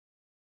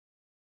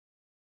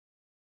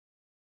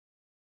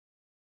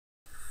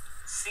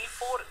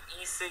e4,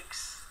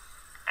 e6,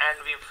 and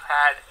we've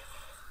had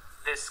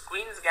this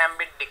Queen's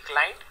Gambit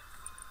declined,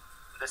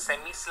 the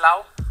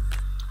semi-Slav,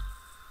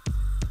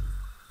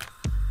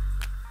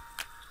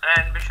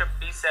 and bishop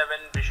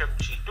d7, bishop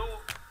g2,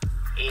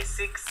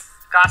 a6,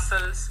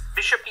 castles,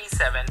 bishop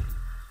e7,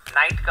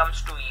 knight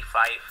comes to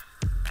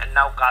e5, and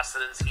now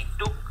castles. He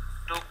took,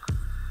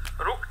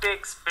 rook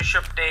takes,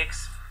 bishop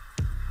takes,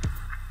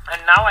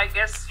 and now I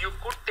guess you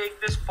could take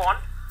this pawn,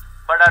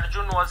 but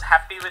Arjun was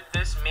happy with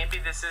this. Maybe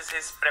this is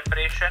his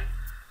preparation.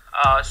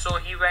 So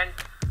he went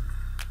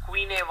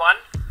queen a1,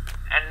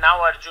 and now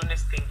Arjun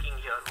is thinking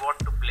here what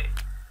to play.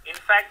 In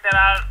fact, there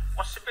are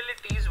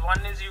possibilities.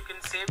 One is you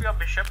can save your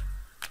bishop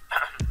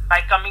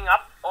by coming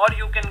up, or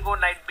you can go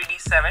knight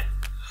bd7.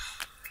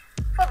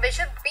 For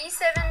bishop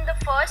b7,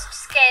 the first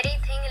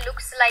scary thing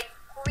looks like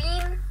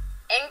queen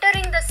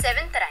entering the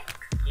 7th rank.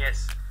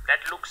 Yes,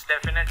 that looks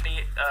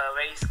definitely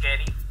very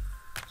scary.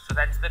 So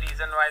that's the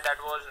reason why that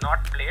was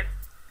not played.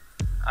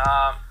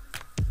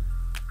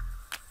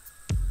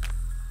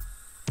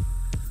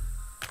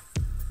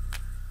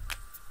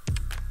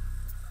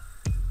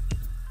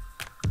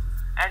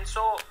 And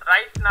so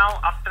right now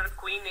after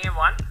queen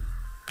a1,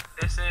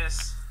 this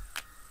is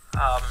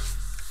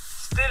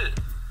still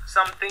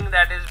something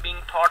that is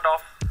being thought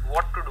of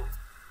what to do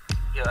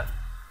here.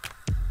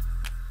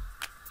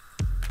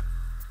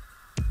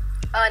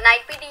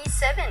 Knight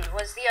bd7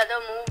 was the other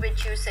move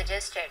which you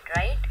suggested,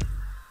 right?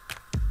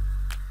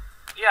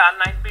 Yeah,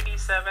 knight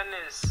bd7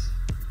 is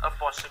a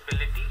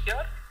possibility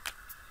here,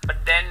 but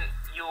then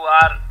you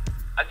are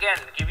again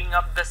giving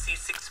up the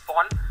c6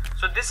 pawn.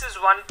 So this is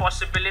one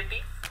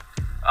possibility.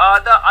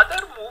 The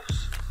other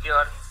moves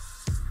here,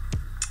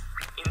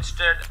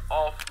 instead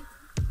of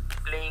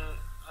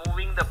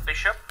moving the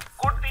bishop,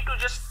 could be to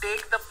just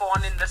take the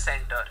pawn in the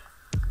center.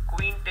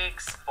 Queen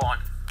takes pawn,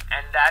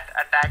 and that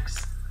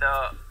attacks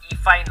the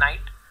e5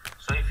 knight.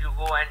 So if you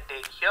go and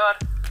take here,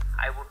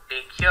 I would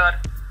take here,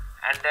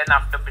 and then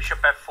after bishop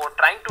f4,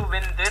 trying to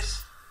win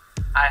this,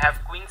 I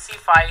have queen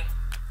c5,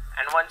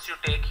 and once you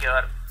take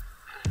here,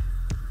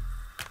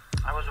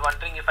 I was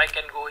wondering if I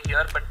can go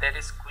here, but there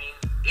is queen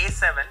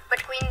a7.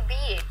 But queen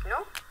b8,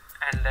 no?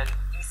 And then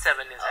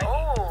e7 is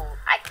hanging. Oh,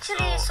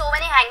 actually so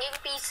many hanging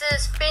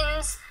pieces,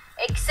 pins,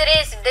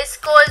 x-rays,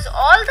 discos,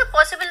 all the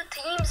possible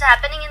themes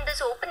happening in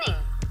this opening.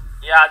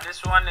 Yeah,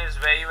 this one is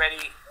very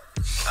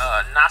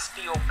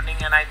nasty opening,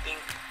 and I think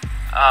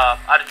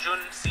Arjun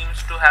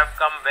seems to have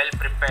come well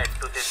prepared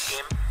to this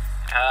game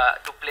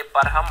to play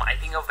Parham. I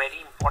think a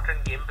very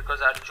important game,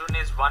 because Arjun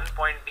is 1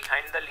 point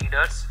behind the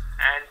leaders,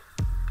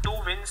 and 2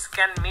 wins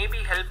can maybe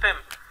help him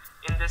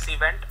in this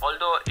event,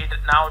 although it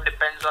now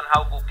depends on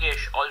how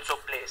Gukesh also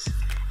plays.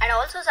 And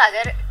also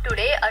Sagar,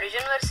 today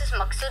Arjun versus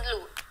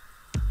Maghsoodloo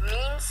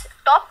means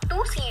top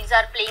 2 seeds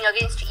are playing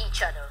against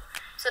each other.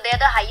 So they are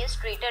the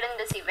highest rated in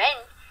this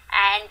event,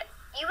 and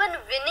even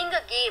winning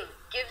a game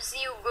gives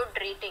you good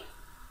rating.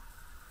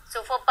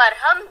 So for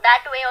Parham,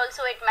 that way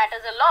also it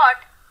matters a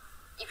lot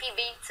if he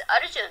beats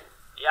Arjun.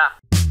 Yeah.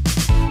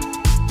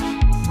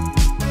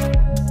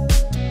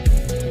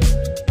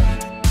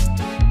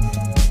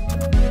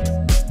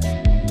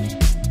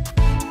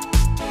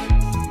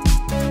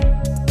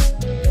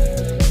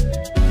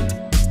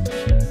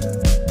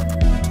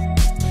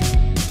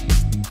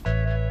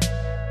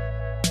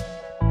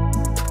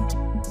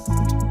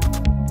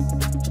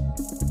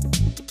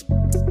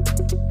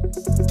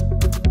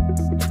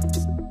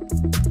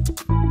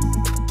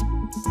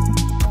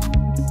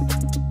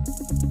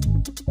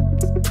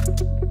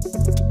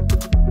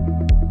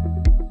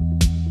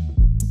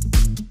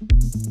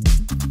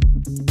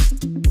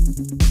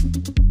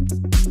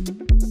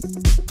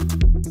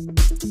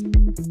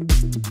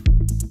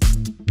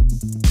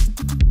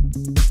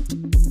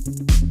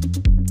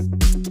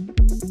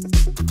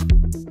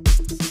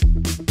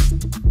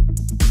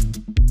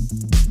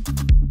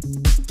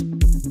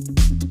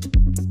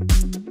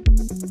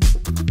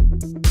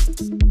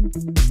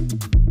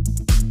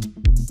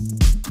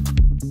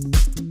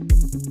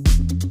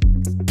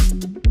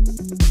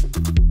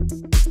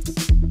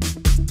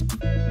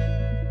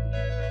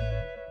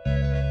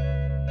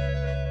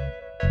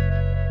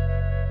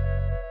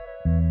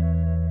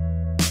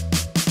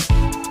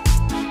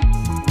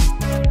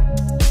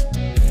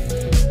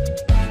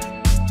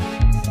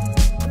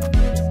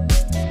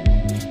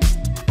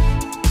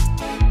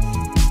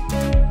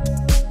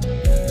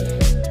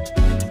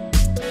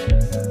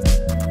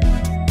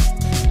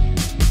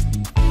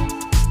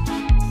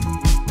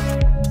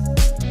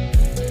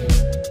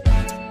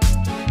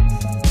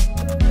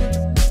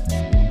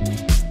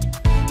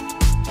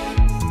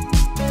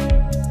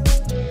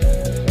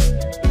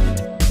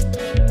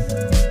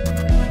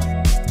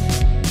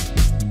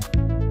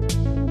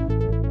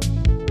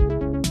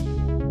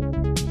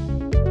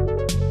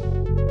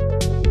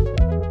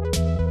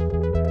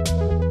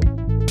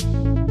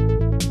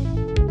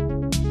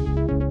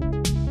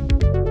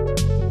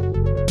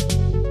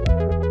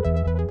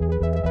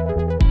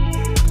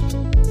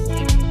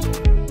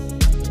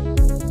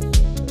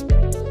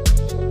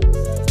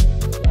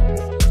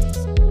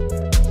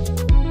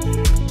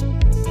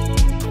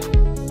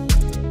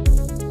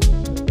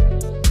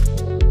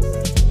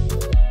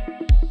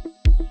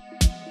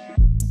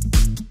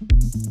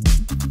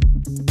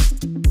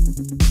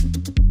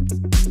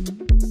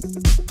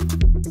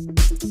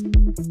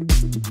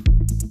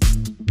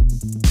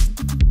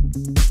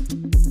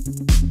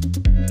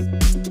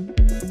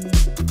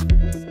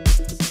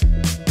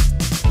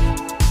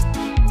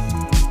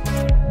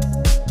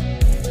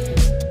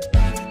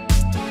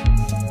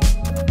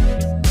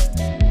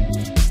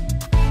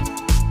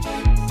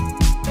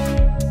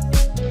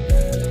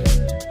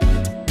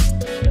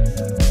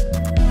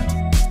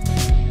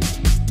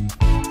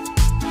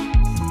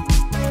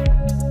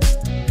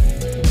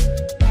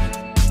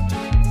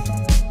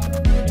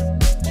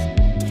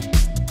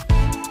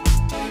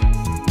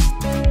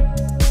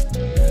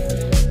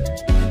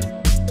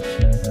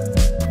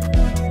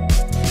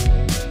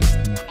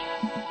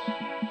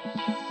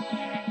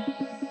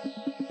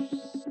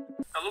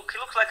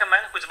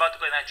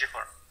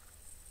 g4.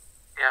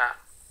 Yeah.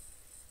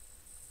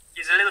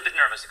 He's a little bit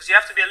nervous because you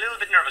have to be a little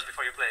bit nervous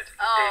before you play it.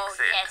 Oh, takes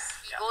it. yes.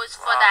 He Yeah. goes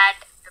for Wow. that.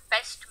 The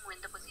best move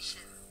in the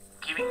position.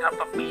 Giving up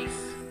a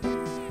piece.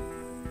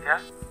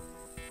 Yeah.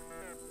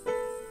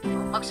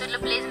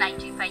 Maghsoodloo plays knight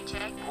g5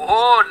 check.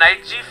 Oh,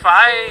 knight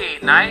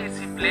g5. Nice,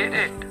 he played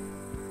it.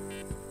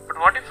 But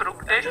what if rook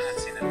takes? Arjun had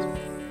seen it.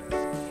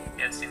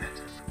 He had seen it.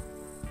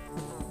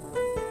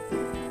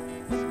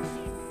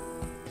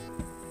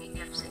 King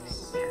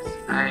f6. Yes,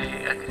 I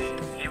agree.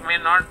 He may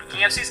not.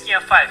 King f6, king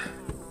f5.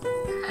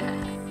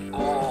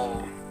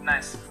 Oh,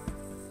 Nice.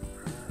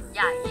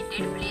 Yeah, he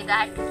did play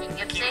that. King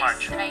King f6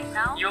 march. right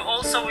now. You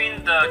also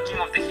win the king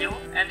of the hill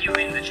and you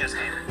win the chess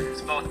game.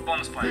 It's both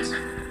bonus points.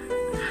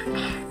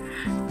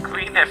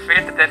 queen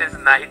f8. There is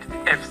knight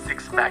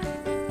f6 back.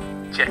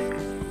 Check.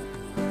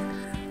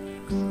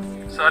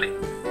 Sorry.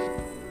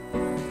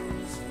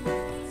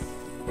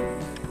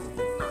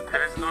 No,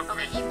 there is no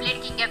Okay, queen. he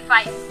played king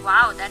f5.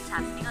 Wow, that's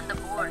happening on the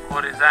board.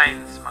 Oh,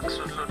 resigns.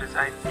 Maghsoodloo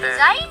resigns there.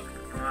 Resign?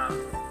 Uh,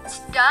 It's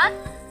done?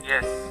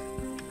 Yes.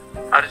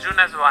 Arjun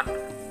has won.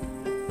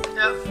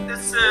 yeah,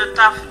 it's a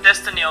tough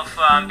destiny of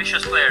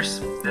ambitious players.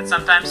 That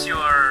sometimes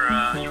you're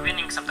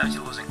winning, sometimes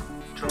you're losing.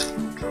 True,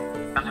 true.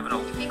 Can't have it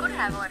all. If we could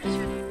have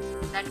Arjun,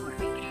 that would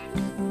be great.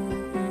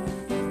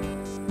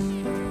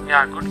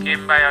 Yeah, good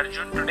game by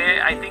Arjun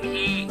today. I think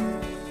he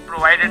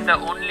provided the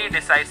only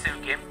decisive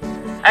game.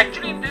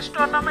 Actually, in this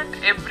tournament,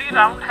 every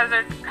round has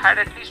had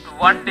at least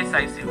one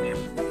decisive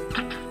game.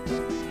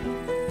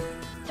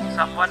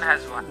 Someone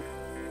has won.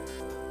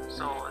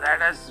 So that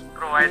has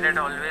provided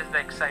always the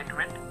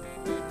excitement.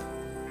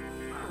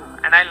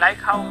 And I like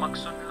how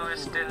Maghsoodloo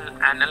is still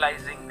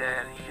analyzing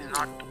there. He's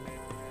not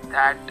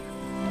that,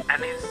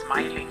 and he's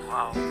smiling.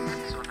 Wow,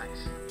 that's so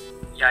nice.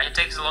 Yeah, he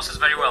takes the losses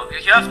very well.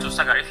 You have to,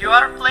 Sagar. If you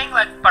are playing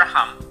like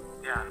Parham,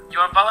 Yeah, you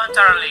are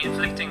voluntarily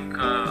inflicting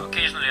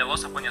occasionally a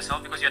loss upon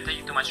yourself because you are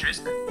taking too much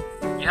risk.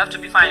 You have to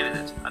be fine with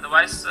it.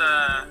 Otherwise,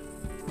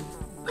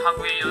 how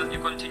will you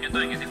continue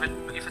doing it?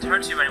 If it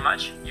hurts you very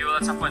much, you will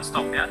at some point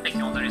stop. Yeah,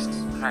 taking all the risks.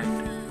 right.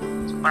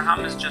 So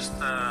Parham is just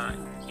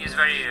he is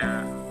very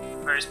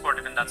very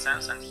sportive in that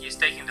sense, and he is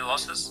taking the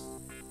losses,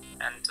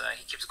 and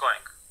he keeps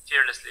going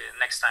fearlessly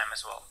next time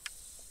as well.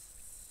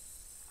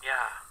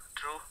 Yeah,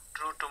 true,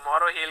 true.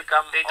 Tomorrow he'll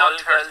come They all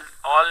don't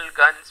hurt.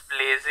 guns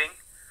blazing.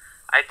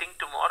 I think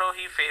tomorrow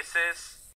he faces